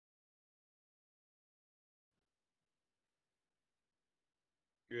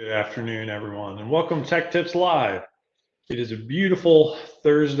Good afternoon, everyone, and welcome to Tech Tips Live. It is a beautiful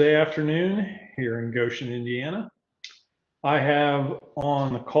Thursday afternoon here in Goshen, Indiana. I have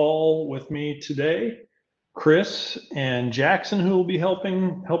on the call with me today Chris and Jackson, who will be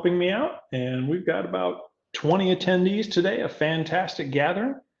helping me out, and we've got about 20 attendees today, a fantastic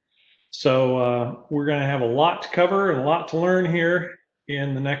gathering. So we're going to have a lot to cover and a lot to learn here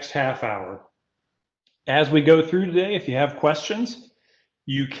in the next half hour. As we go through today, if you have questions,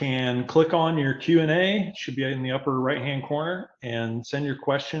 you can click on your Q&A, it should be in the upper right-hand corner, and send your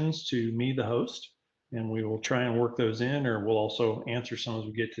questions to me, the host, and we will try and work those in, or we'll also answer some as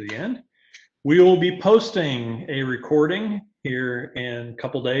we get to the end. We will be posting a recording here in a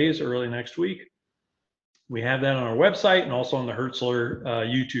couple days, early next week. We have that on our website and also on the Hertzler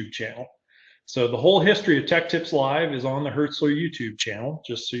YouTube channel. So the whole history of Tech Tips Live is on the Hertzler YouTube channel,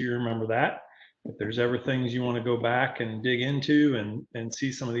 just so you remember that. If there's ever things you want to go back and dig into and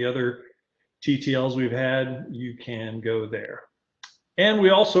see some of the other TTLs we've had, you can go there. And we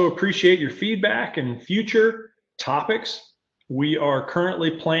also appreciate your feedback and future topics. We are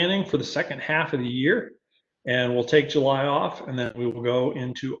currently planning for the second half of the year, and we'll take July off, and then we will go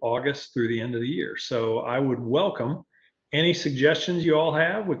into August through the end of the year. So I would welcome any suggestions you all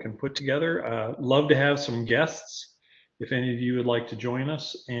have. We can put together. Love to have some guests. If any of you would like to join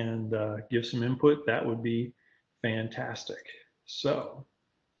us and give some input, that would be fantastic. So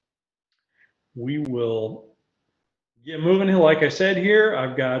we will get moving. Like I said here,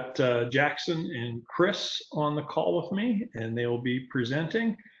 I've got Jackson and Chris on the call with me, and they will be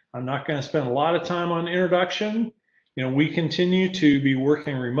presenting. I'm not going to spend a lot of time on introduction. You know, we continue to be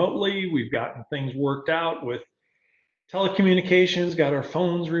working remotely. We've gotten things worked out with telecommunications, got our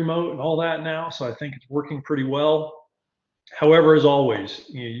phones remote and all that now, so I think it's working pretty well. However, as always,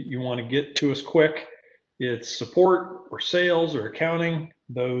 you want to get to us quick. It's support or sales or accounting.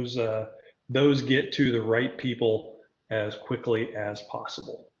 Those get to the right people as quickly as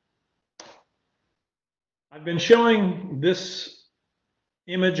possible. I've been showing this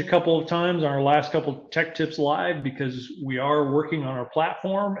image a couple of times on our last couple of Tech Tips Live because we are working on our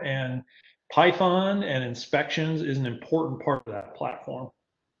platform, and Python and inspections is an important part of that platform.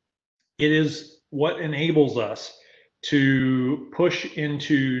 It is what enables us to push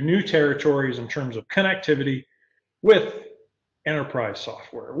into new territories in terms of connectivity with enterprise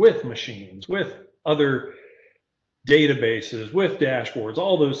software, with machines, with other databases, with dashboards,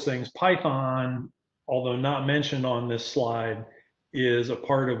 all those things. Python, although not mentioned on this slide, is a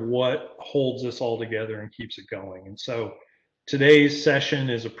part of what holds this all together and keeps it going. And so today's session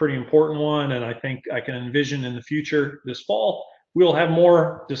is a pretty important one, and I think I can envision in the future this fall we'll have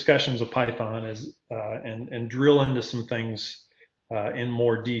more discussions of Python and drill into some things in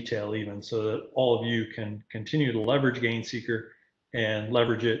more detail even, so that all of you can continue to leverage GainSeeker and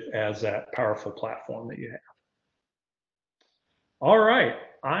leverage it as that powerful platform that you have. All right,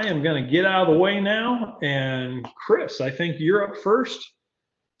 I am going to get out of the way now, and Chris, I think you're up first,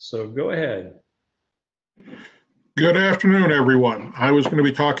 so go ahead. Good afternoon, everyone. I was going to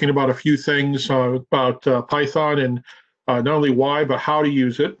be talking about a few things about Python and not only why, but how to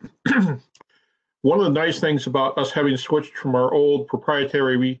use it. One of the nice things about us having switched from our old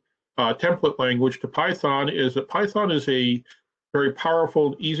proprietary template language to Python is that Python is a very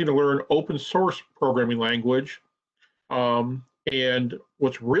powerful, easy to learn, open source programming language. And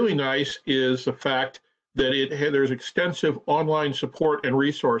what's really nice is the fact that there's extensive online support and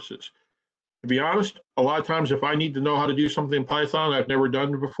resources. To be honest, a lot of times if I need to know how to do something in Python I've never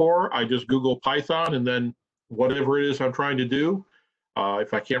done before, I just Google Python and then whatever it is I'm trying to do,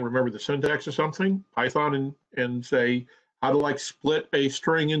 if I can't remember the syntax or something, Python and say, how to split a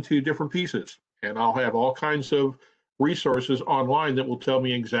string into different pieces. And I'll have all kinds of resources online that will tell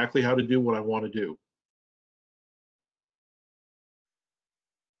me exactly how to do what I want to do.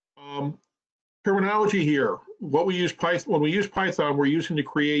 Terminology here. What we use Python, when we use Python, we're using to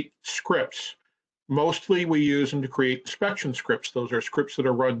create scripts. Mostly we use them to create inspection scripts. Those are scripts that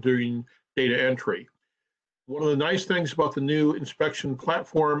are run during data entry. One of the nice things about the new inspection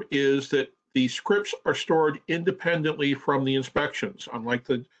platform is that the scripts are stored independently from the inspections, unlike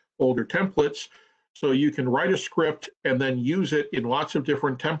the older templates. So you can write a script and then use it in lots of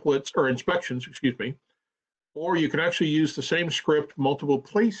different templates or inspections, excuse me. Or you can actually use the same script multiple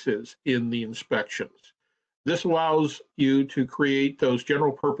places in the inspections. This allows you to create those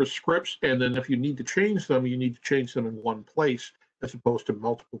general purpose scripts, and then if you need to change them, you need to change them in one place as opposed to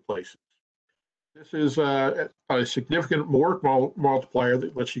multiple places. This is a significant work multiplier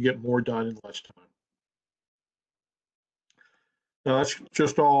that lets you get more done in less time. Now that's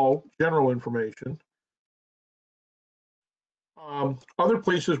just all general information. Other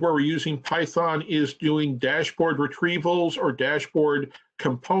places where we're using Python is doing dashboard retrievals or dashboard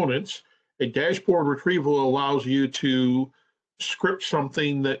components. A dashboard retrieval allows you to script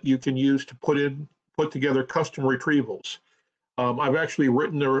something that you can use to put together custom retrievals. I've actually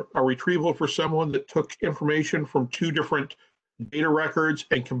written a retrieval for someone that took information from 2 different data records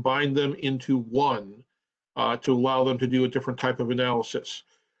and combined them into one to allow them to do a different type of analysis.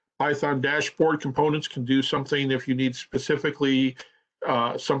 Python dashboard components can do something if you need specifically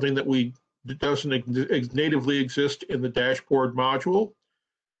something that doesn't natively exist in the dashboard module.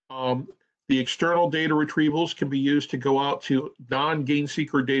 The external data retrievals can be used to go out to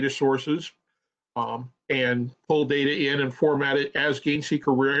non-GainSeeker data sources and pull data in and format it as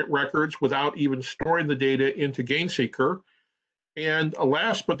GainSeeker records without even storing the data into GainSeeker. And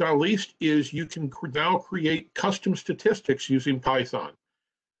last but not least is you can now create custom statistics using Python,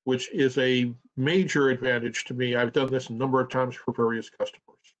 which is a major advantage to me. I've done this a number of times for various customers.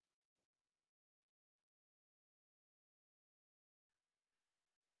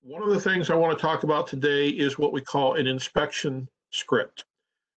 One of the things I want to talk about today is what we call an inspection script.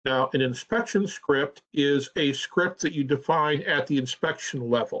 Now, an inspection script is a script that you define at the inspection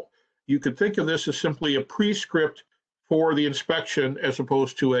level. You could think of this as simply a pre-script for the inspection as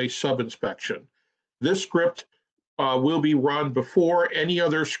opposed to a sub-inspection. This script will be run before any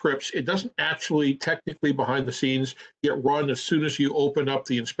other scripts. It doesn't actually technically behind the scenes get run as soon as you open up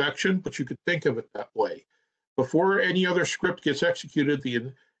the inspection, but you could think of it that way. Before any other script gets executed,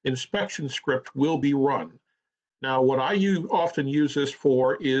 the inspection script will be run. Now, what I often use this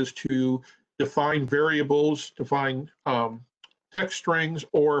for is to define variables, define text strings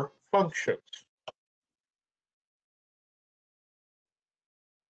or functions.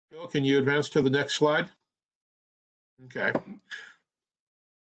 Bill, can you advance to the next slide? Okay.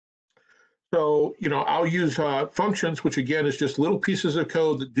 So, I'll use functions, which again is just little pieces of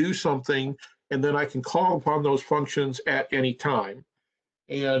code that do something, and then I can call upon those functions at any time.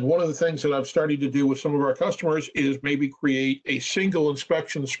 And one of the things that I've started to do with some of our customers is maybe create a single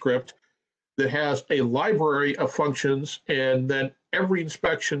inspection script that has a library of functions, and then every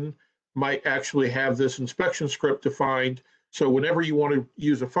inspection might actually have this inspection script defined. So whenever you want to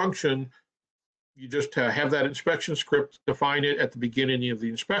use a function, you just have that inspection script, define it at the beginning of the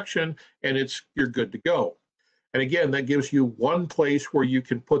inspection, and you're good to go. And again, that gives you one place where you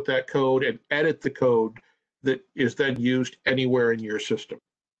can put that code and edit the code that is then used anywhere in your system.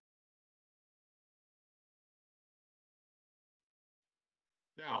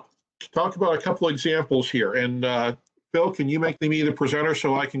 Now, to talk about a couple examples here, and Phil, can you make me the presenter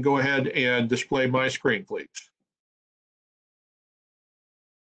so I can go ahead and display my screen, please?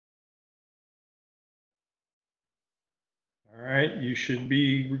 All right, you should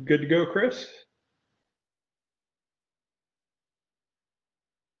be good to go, Chris.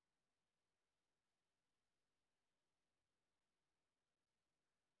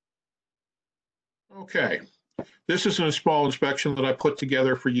 Okay, this is a small inspection that I put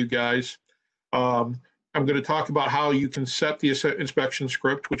together for you guys. I'm going to talk about how you can set the inspection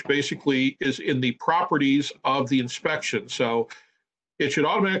script, which basically is in the properties of the inspection. So it should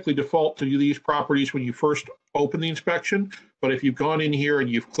automatically default to these properties when you first open the inspection. But if you've gone in here and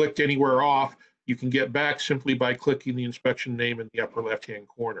you've clicked anywhere off, you can get back simply by clicking the inspection name in the upper left-hand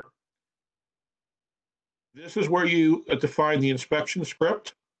corner. This is where you define the inspection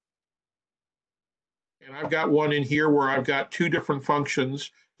script. And I've got one in here where I've got 2 different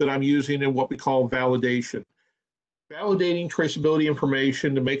functions that I'm using in what we call validation. Validating traceability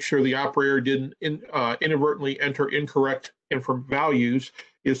information to make sure the operator didn't inadvertently enter incorrect values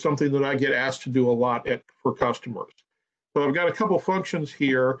is something that I get asked to do a lot for customers. So I've got a couple functions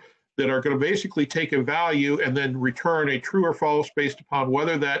here that are going to basically take a value and then return a true or false based upon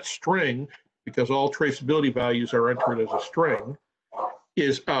whether that string, because all traceability values are entered as a string,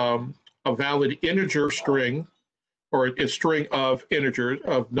 is a valid integer string, or a string of integers,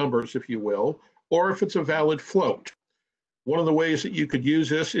 of numbers, if you will, or if it's a valid float. One of the ways that you could use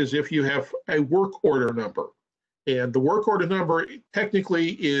this is if you have a work order number. And the work order number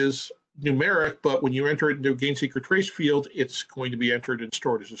technically is numeric, but when you enter it into a GainSeeker trace field, it's going to be entered and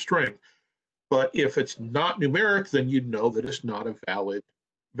stored as a string. But if it's not numeric, then you know that it's not a valid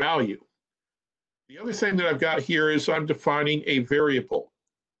value. The other thing that I've got here is I'm defining a variable.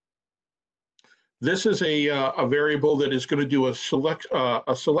 This is a variable that is going to do a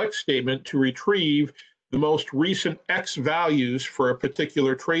select statement to retrieve the most recent X values for a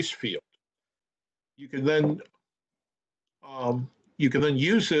particular trace field. You can then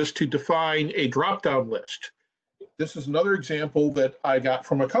use this to define a drop-down list. This is another example that I got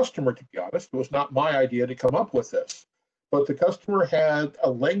from a customer, to be honest. It was not my idea to come up with this. but the customer had a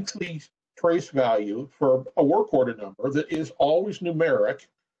lengthy trace value for a work order number that is always numeric,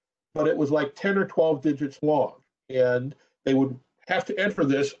 but it was like 10 or 12 digits long. And they would have to enter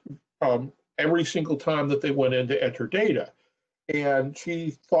this every single time that they went in to enter data. And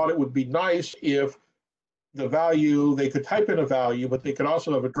she thought it would be nice if the value, they could type in a value, but they could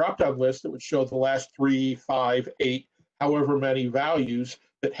also have a drop-down list that would show the last 3, 5, 8, however many values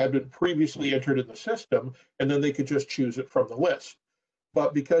that had been previously entered in the system, and then they could just choose it from the list.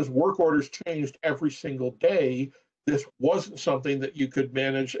 But because work orders changed every single day, this wasn't something that you could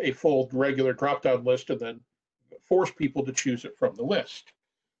manage a full regular drop-down list and then force people to choose it from the list.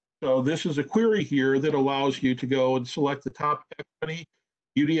 So this is a query here that allows you to go and select the top X20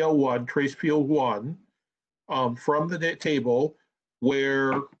 UDL1, trace field 1, from the table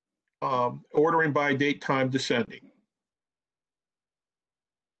where ordering by date time descending.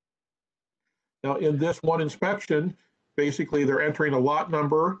 Now in this one inspection, basically they're entering a lot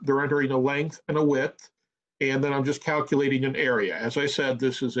number, they're entering a length and a width, and then I'm just calculating an area. As I said,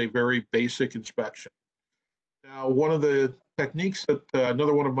 this is a very basic inspection. Now, one of the techniques that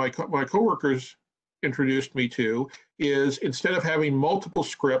another one of my coworkers introduced me to is instead of having multiple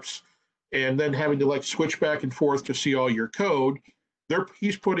scripts and then having to like switch back and forth to see all your code,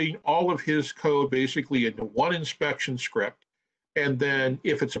 he's putting all of his code basically into one inspection script. And then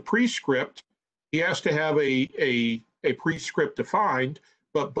if it's a pre-script, he has to have a pre-script defined,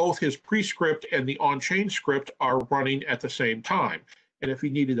 but both his pre-script and the on-chain script are running at the same time. And if he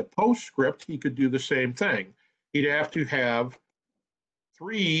needed a post-script, he could do the same thing. He'd have to have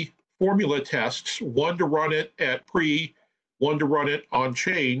 3 formula tests, one to run it at pre, one to run it on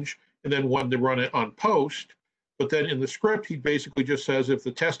change, and then one to run it on post. But then in the script, he basically just says if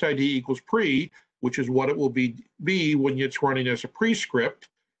the test ID equals pre, which is what it will be when it's running as a pre-script,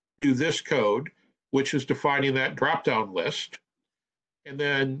 do this code, which is defining that drop-down list. And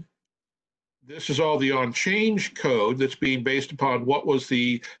then this is all the on-change code that's being based upon what was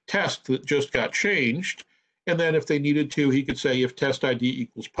the test that just got changed. And then if they needed to, he could say if test ID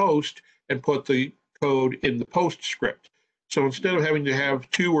equals post and put the code in the post script. So instead of having to have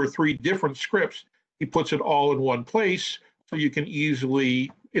 2 or 3 different scripts, he puts it all in one place so you can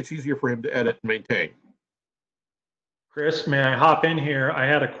it's easier for him to edit and maintain. Chris, may I hop in here? I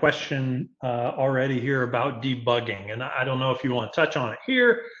had a question already here about debugging, and I don't know if you want to touch on it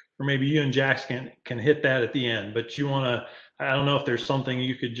here, or maybe you and Jax can hit that at the end, but I don't know if there's something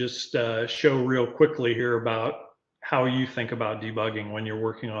you could just show real quickly here about how you think about debugging when you're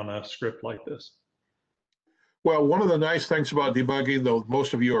working on a script like this. Well, one of the nice things about debugging, though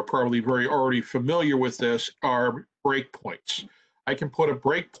most of you are probably already familiar with this, are breakpoints. I can put a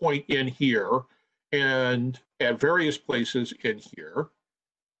breakpoint in here and at various places in here,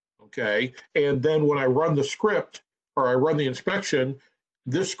 okay? And then when I run the script or I run the inspection,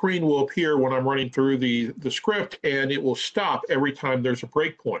 this screen will appear when I'm running through the script, and it will stop every time there's a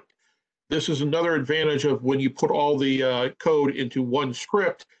breakpoint. This is another advantage of when you put all the code into one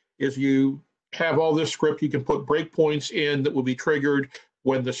script, is you have all this script, you can put breakpoints in that will be triggered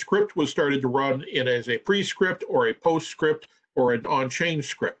when the script was started to run in as a pre-script or a post-script or an on-chain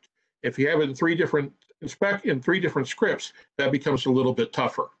script. If you have it in 3 different scripts, that becomes a little bit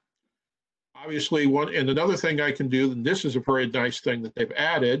tougher. Obviously, another thing I can do, and this is a very nice thing that they've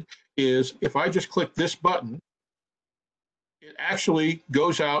added, is if I just click this button, it actually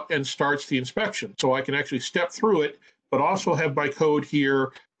goes out and starts the inspection. So I can actually step through it, but also have my code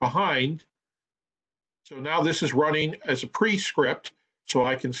here behind. So now this is running as a pre-script, so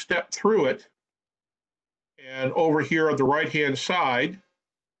I can step through it. And over here on the right-hand side,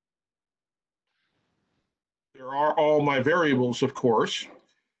 there are all my variables, of course.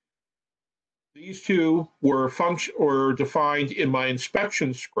 These 2 were defined in my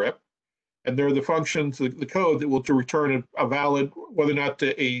inspection script, and they're the functions, the code that will return a valid, whether or not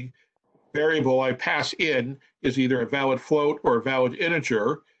a variable I pass in is either a valid float or a valid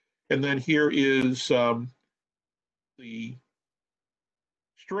integer. And then here is the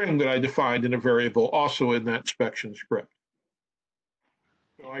string that I defined in a variable also in that inspection script.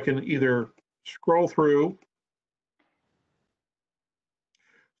 So I can either scroll through.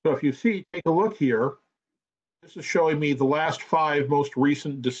 So if you see, take a look here, this is showing me the last 5 most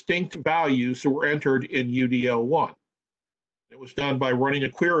recent distinct values that were entered in UDL1. It was done by running a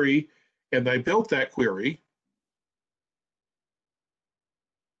query, and I built that query.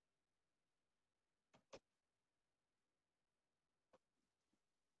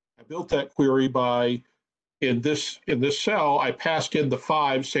 By in this cell, I passed in the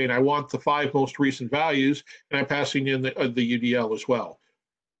 5, saying I want the 5 most recent values, and I'm passing in the UDL as well.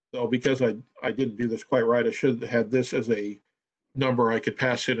 So because I didn't do this quite right, I should have had this as a number I could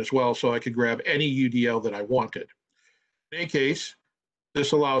pass in as well, so I could grab any UDL that I wanted. In any case,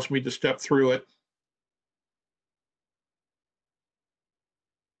 this allows me to step through it.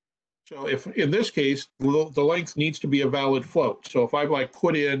 So if in this case, the length needs to be a valid float. So if I like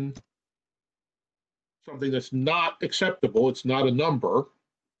put in something that's not acceptable, it's not a number,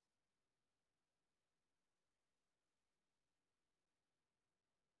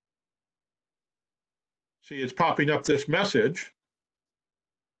 see, it's popping up this message.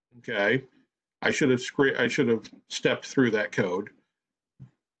 Okay, I should have stepped through that code.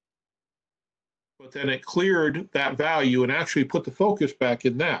 But then it cleared that value and actually put the focus back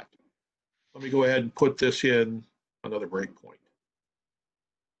in that. Let me go ahead and put this in another breakpoint.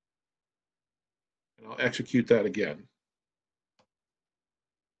 And I'll execute that again.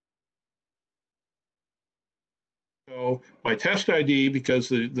 So my test ID, because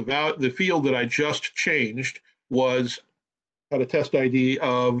the field that I just changed had a test ID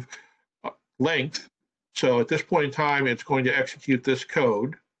of length. So at this point in time, it's going to execute this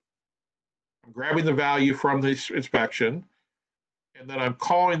code. I'm grabbing the value from this inspection, and then I'm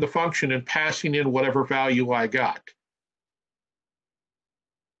calling the function and passing in whatever value I got.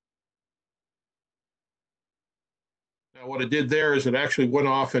 Now what it did there is it actually went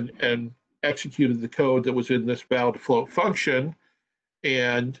off and executed the code that was in this valid float function,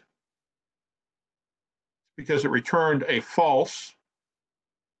 and because it returned a false,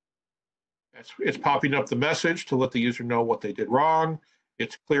 it's popping up the message to let the user know what they did wrong,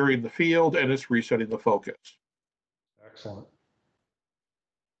 it's clearing the field, and it's resetting the focus. Excellent.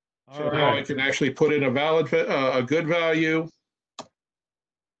 So now I can actually put in a good value.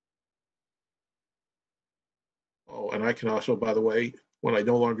 Oh, and I can also, by the way, when I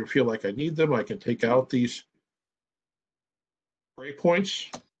no longer feel like I need them, I can take out these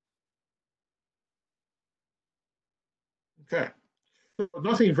breakpoints. Okay. So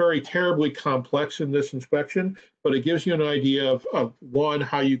nothing very terribly complex in this inspection, but it gives you an idea of one,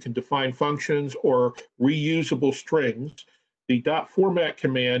 how you can define functions or reusable strings. The .format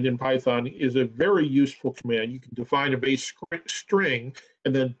command in Python is a very useful command. You can define a base string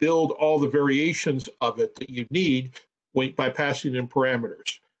and then build all the variations of it that you need by passing in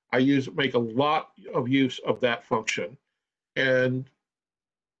parameters. I make a lot of use of that function. And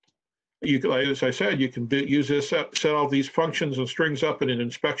you can, as I said, you can use this, set all these functions and strings up in an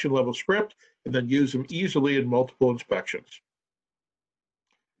inspection level script, and then use them easily in multiple inspections.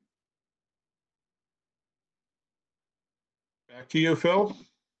 Back to you, Phil.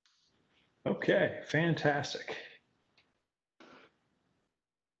 Okay, fantastic.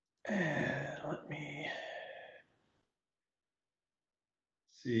 And let me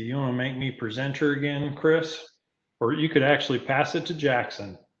see, you want to make me presenter again, Chris? Or you could actually pass it to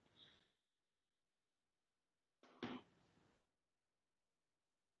Jackson.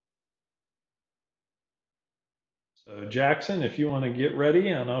 So Jackson, if you want to get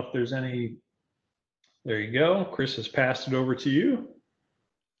ready, I don't know if there's any, there you go. Chris has passed it over to you.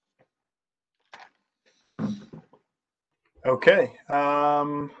 Okay.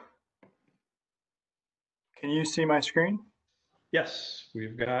 Can you see my screen? Yes,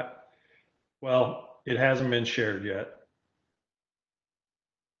 we've got, well, it hasn't been shared yet.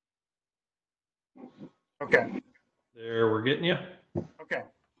 Okay. There, we're getting you. Okay.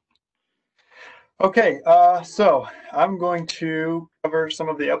 Okay, so I'm going to cover some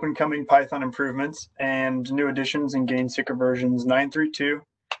of the up-and-coming Python improvements and new additions in GainSeeker versions 9.3.2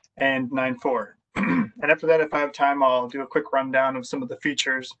 and 9.4. And after that, if I have time, I'll do a quick rundown of some of the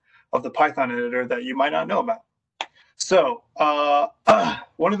features of the Python editor that you might not know about. So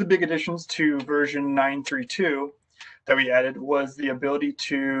one of the big additions to version 9.3.2 that we added was the ability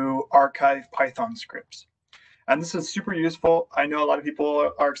to archive Python scripts. And this is super useful. I know a lot of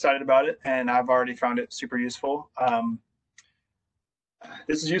people are excited about it, and I've already found it super useful.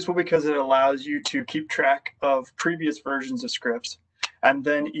 This is useful because it allows you to keep track of previous versions of scripts and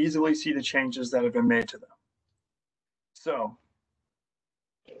then easily see the changes that have been made to them. So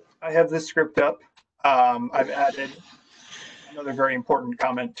I have this script up. I've added another very important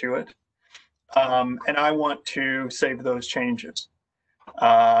comment to it. And I want to save those changes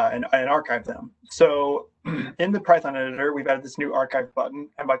and archive them. So in the Python editor, we've added this new archive button.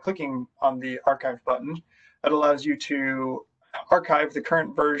 And by clicking on the archive button, it allows you to archive the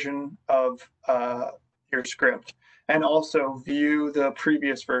current version of your script and also view the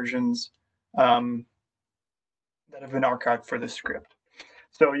previous versions that have been archived for this script.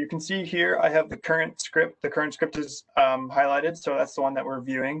 So you can see here, I have the current script. The current script is highlighted, so that's the one that we're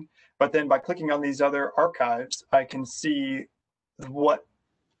viewing. But then by clicking on these other archives, I can see what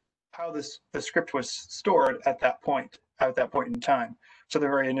how the script was stored at that point in time. So the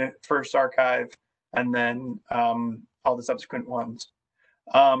very first archive, and then all the subsequent ones.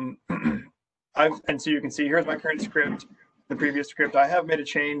 And so you can see here's my current script, the previous script. I have made a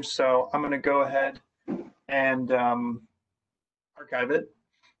change, so I'm going to go ahead and archive it.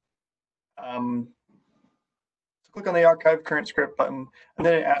 So click on the Archive Current Script button, and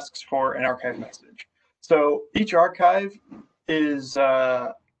then it asks for an archive message. So each archive is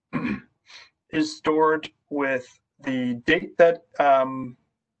stored with the date that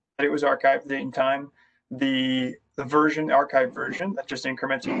it was archived, date and time, the version, archive version, that just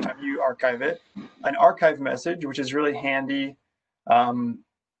increments each time you archive it, an archive message, which is really handy,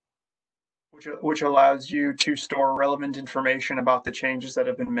 which allows you to store relevant information about the changes that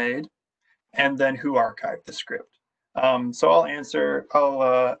have been made, and then who archived the script. So I'll enter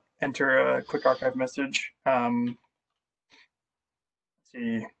a quick archive message. Let's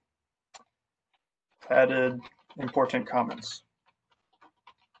see, added important comments,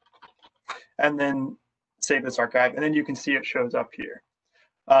 and then save this archive, and then you can see it shows up here.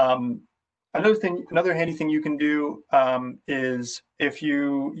 Another handy thing you can do is if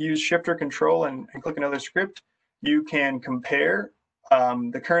you use Shift or Control and click another script, you can compare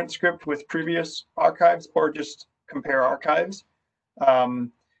the current script with previous archives, or just compare archives.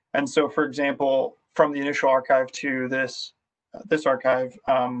 And so, for example, from the initial archive to this archive,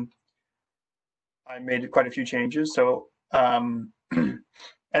 I made quite a few changes. So,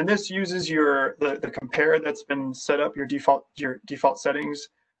 and this uses the compare that's been set up, your default settings.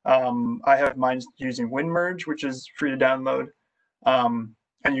 I have mine using WinMerge, which is free to download.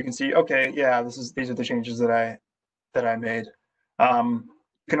 And you can see, okay, yeah, these are the changes that I made. You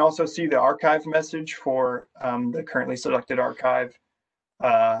can also see the archive message for the currently selected archive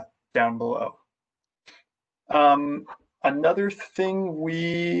down below. Another thing,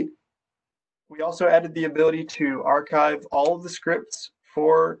 we also added the ability to archive all of the scripts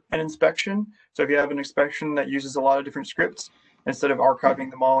for an inspection. So if you have an inspection that uses a lot of different scripts, instead of archiving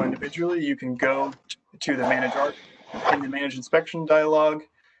them all individually, you can go to the in the Manage Inspection dialog,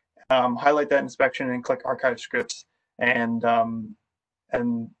 highlight that inspection and click Archive Scripts, and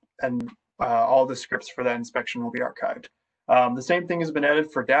all the scripts for that inspection will be archived. The same thing has been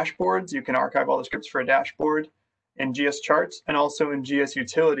added for dashboards. You can archive all the scripts for a dashboard in GS Charts, and also in GS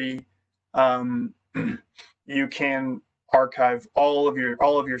Utility. You can archive all of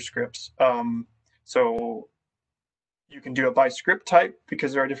your scripts. So you can do it by script type,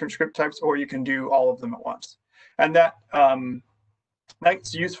 because there are different script types, or you can do all of them at once. And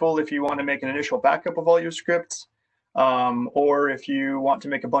that's useful if you want to make an initial backup of all your scripts, or if you want to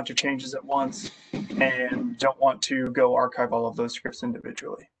make a bunch of changes at once and don't want to go archive all of those scripts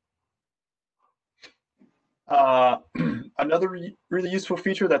individually. Another really useful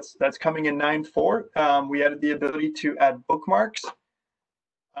feature that's coming in 9.4, we added the ability to add bookmarks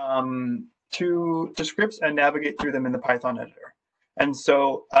to scripts and navigate through them in the Python editor. And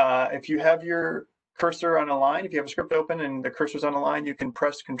so if you have your cursor on a line, if you have a script open and the cursor's on a line, you can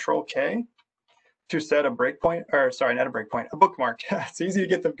press Control-K to set a breakpoint, or sorry, not a breakpoint, a bookmark. It's easy to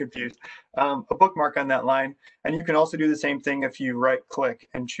get them confused. A bookmark on that line. And you can also do the same thing if you right-click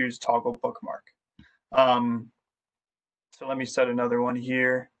and choose Toggle Bookmark. So let me set another one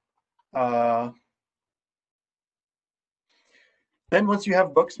here. Then once you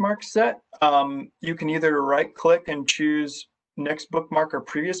have bookmarks set, you can either right-click and choose Next Bookmark or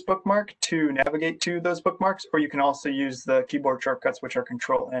Previous Bookmark to navigate to those bookmarks, or you can also use the keyboard shortcuts, which are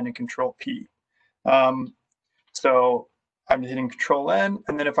Control-N and Control-P. So I'm hitting Control-N,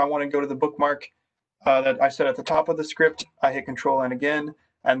 and then if I want to go to the bookmark that I set at the top of the script, I hit Control-N again,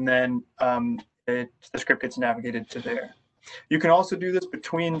 and then the script gets navigated to there. You can also do this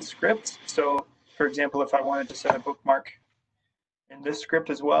between scripts. So for example, if I wanted to set a bookmark in this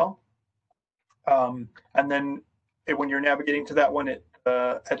script as well, and then when you're navigating to that one,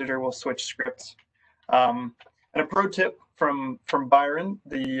 the editor will switch scripts. And a pro tip from Byron,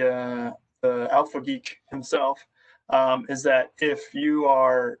 the alpha geek himself, is that if you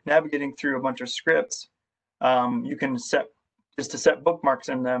are navigating through a bunch of scripts, you can set bookmarks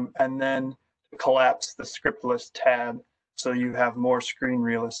in them, and then collapse the script list tab so you have more screen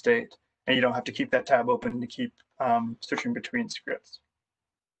real estate, and you don't have to keep that tab open to keep switching between scripts.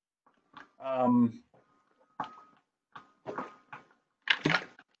 I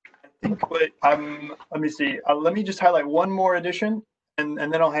think let me see. Let me just highlight one more addition, and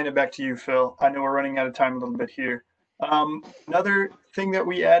then I'll hand it back to you, Phil. I know we're running out of time a little bit here. Another thing that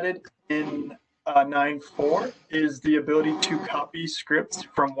we added in 9.4 is the ability to copy scripts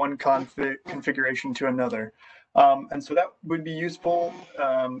from one configuration to another. And so that would be useful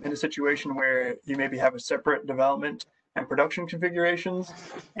in a situation where you maybe have a separate development and production configurations,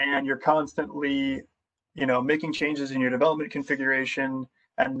 and you're constantly, making changes in your development configuration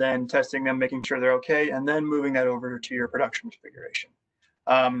and then testing them, making sure they're okay, and then moving that over to your production configuration.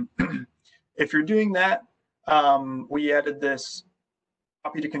 If you're doing that, we added this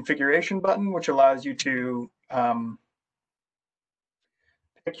copy to configuration button, which allows you to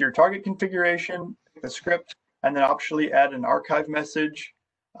pick your target configuration, pick the script, and then optionally add an archive message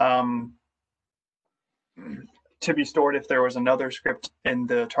to be stored if there was another script in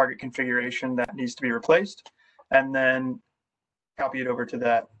the target configuration that needs to be replaced, and then copy it over to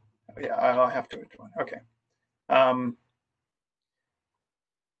that. Yeah, I'll have to. Okay. And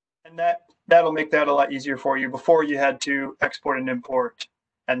that'll make that a lot easier for you. Before you had to export and import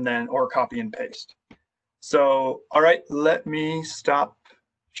and then or copy and paste. So, all right, let me stop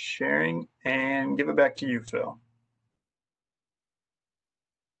sharing and give it back to you, Phil.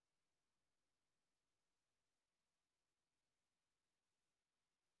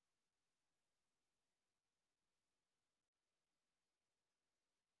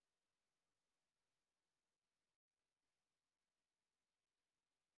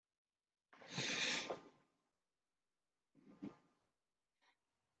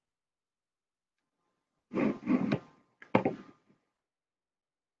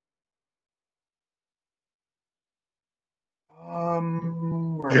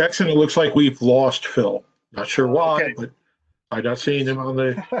 Jackson, it looks like we've lost Phil. Not sure why, okay. but I'm not seeing him on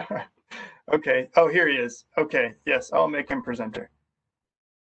the. Okay. Oh, here he is. Okay. Yes, I'll make him presenter.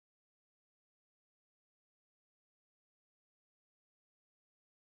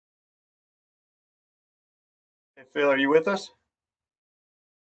 Hey, Phil, are you with us?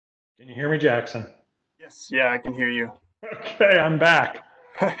 Can you hear me, Jackson? Yes. Yeah, I can hear you. Okay, I'm back.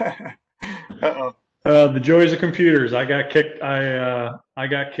 Uh-oh. The joys of computers. I got kicked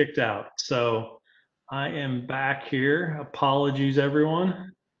out. So I am back here. Apologies,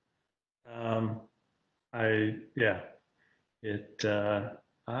 everyone. I got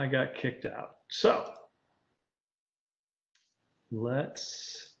kicked out. So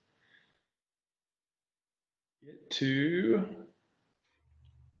let's get to.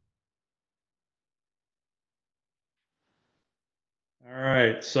 All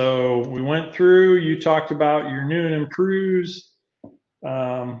right, so we went through, you talked about your new and improves.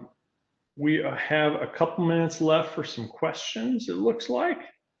 We have a couple minutes left for some questions, it looks like.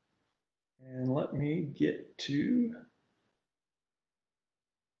 And let me get to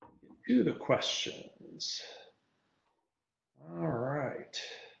the questions. All right.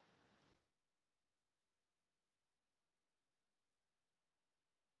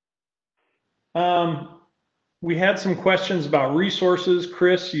 We had some questions about resources.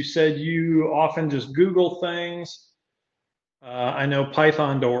 Chris, you said you often just Google things. I know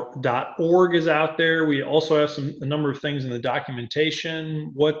python.org is out there. We also have a number of things in the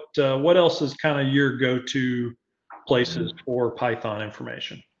documentation. What else is kind of your go-to places for Python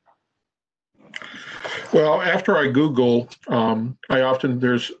information? Well, after I Google,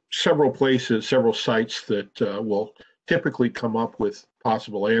 there's several places, several sites that will typically come up with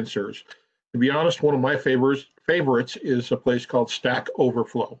possible answers. To be honest, one of my favorites is a place called Stack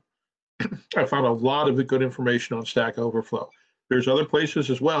Overflow. I found a lot of the good information on Stack Overflow. There's other places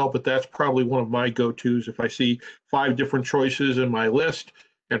as well, but that's probably one of my go-tos. If I see 5 different choices in my list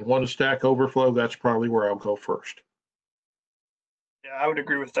and one Stack Overflow, that's probably where I'll go first. Yeah, I would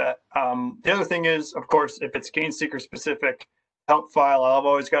agree with that. The other thing is, of course, if it's GainSeeker specific help file, I'll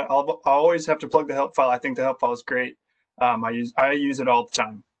always have to plug the help file. I think the help file is great. I use it all the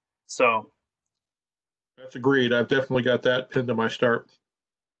time. So that's agreed. I've definitely got that pinned to my start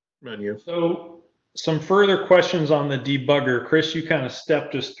menu. So some further questions on the debugger. Chris, you kind of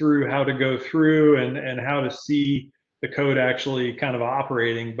stepped us through how to go through and how to see the code actually kind of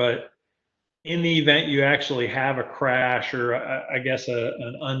operating, but in the event you actually have a crash or I guess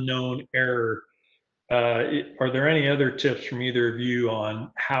an unknown error, are there any other tips from either of you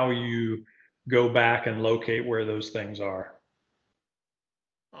on how you go back and locate where those things are?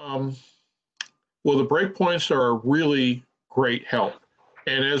 Well, the breakpoints are a really great help.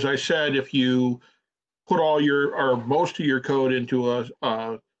 And as I said, if you put all your or most of your code into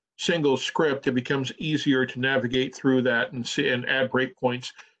a single script, it becomes easier to navigate through that and add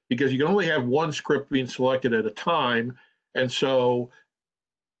breakpoints because you can only have one script being selected at a time. And so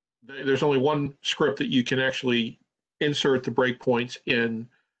there's only one script that you can actually insert the breakpoints in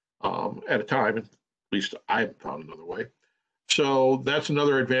at a time. At least I haven't found another way. So that's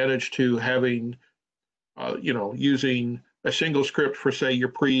another advantage to having, using a single script for, say, your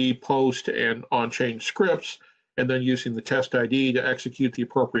pre, post, and on-chain scripts. and then using the test ID to execute the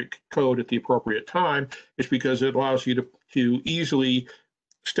appropriate code at the appropriate time is because it allows you to easily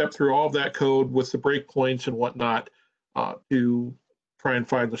step through all of that code with the breakpoints and whatnot to try and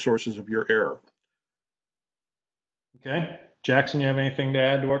find the sources of your error. Okay. Jackson, you have anything to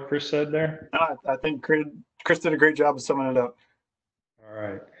add to what Chris said there? I think Chris did a great job of summing it up. All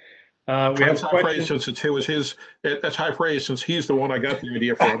right. We have That's high praise since it was his. That's high praise since he's the one I got the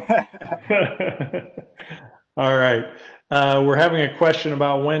idea from. All right. We're having a question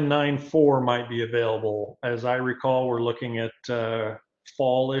about when 9.4 might be available. As I recall, we're looking at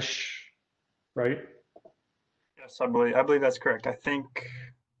fallish, right? Yes, I believe that's correct. I think,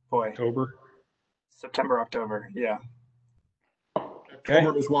 boy, October. September, October. Yeah. Okay.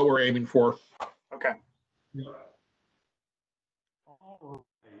 October is what we're aiming for. Okay. You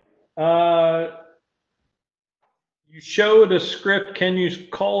showed a script. Can you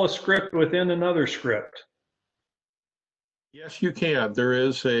call a script within another script? Yes, you can. There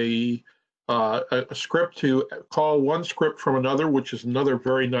is a script to call one script from another, which is another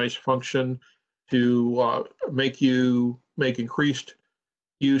very nice function to make increased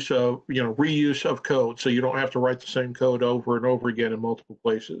use of, reuse of code, so you don't have to write the same code over and over again in multiple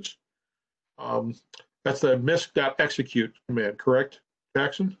places. That's the misc.execute command, correct,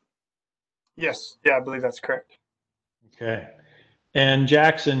 Jackson? Yes. Yeah, I believe that's correct. Okay. And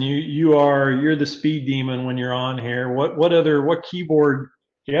Jackson, you're the speed demon when you're on here. What keyboard?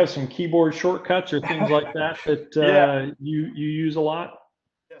 Do you have some keyboard shortcuts or things like that Yeah. you use a lot?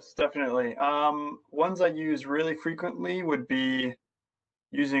 Yes, definitely. Ones I use really frequently would be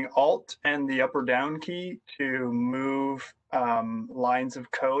using Alt and the up or down key to move lines of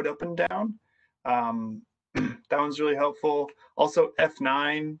code up and down. That one's really helpful. Also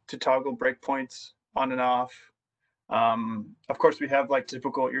F9 to toggle breakpoints on and off. Of course, we have like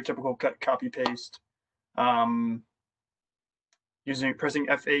your typical cut, copy, paste. Pressing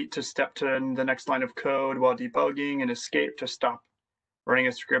F8 to step to the next line of code while debugging, and escape to stop running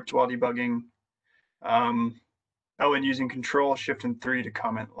a script while debugging. And using Control, Shift, and 3 to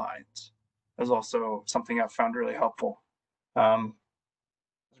comment lines is also something I've found really helpful.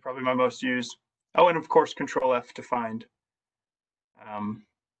 It's probably my most used. Oh, and of course, Control F to find.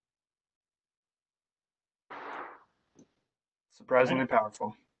 Surprisingly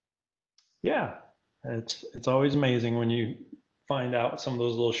powerful. Yeah, it's always amazing when you find out some of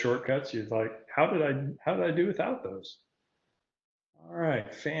those little shortcuts. You're like, how did I do without those? All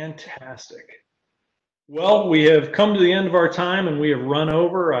right, fantastic. Well, we have come to the end of our time and we have run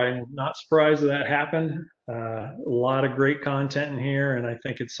over. I'm not surprised that happened. A lot of great content in here, and I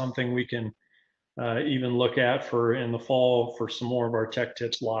think it's something we can even look at for in the fall for some more of our Tech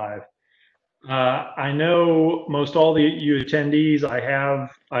Tips Live. I know most all you attendees,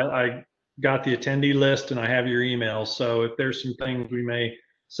 I got the attendee list and I have your emails. So if there's some things, we may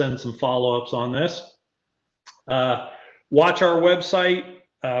send some follow-ups on this. Watch our website.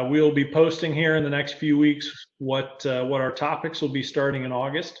 We'll be posting here in the next few weeks what our topics will be starting in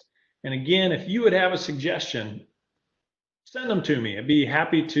August. And again, if you would have a suggestion, send them to me. I'd be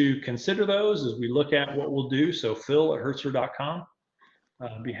happy to consider those as we look at what we'll do. So phil@hertzler.com.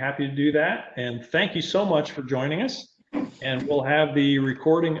 I'd be happy to do that. And thank you so much for joining us. And we'll have the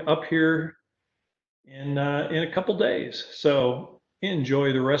recording up here in a couple days. So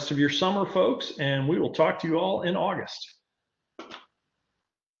enjoy the rest of your summer, folks, and we will talk to you all in August.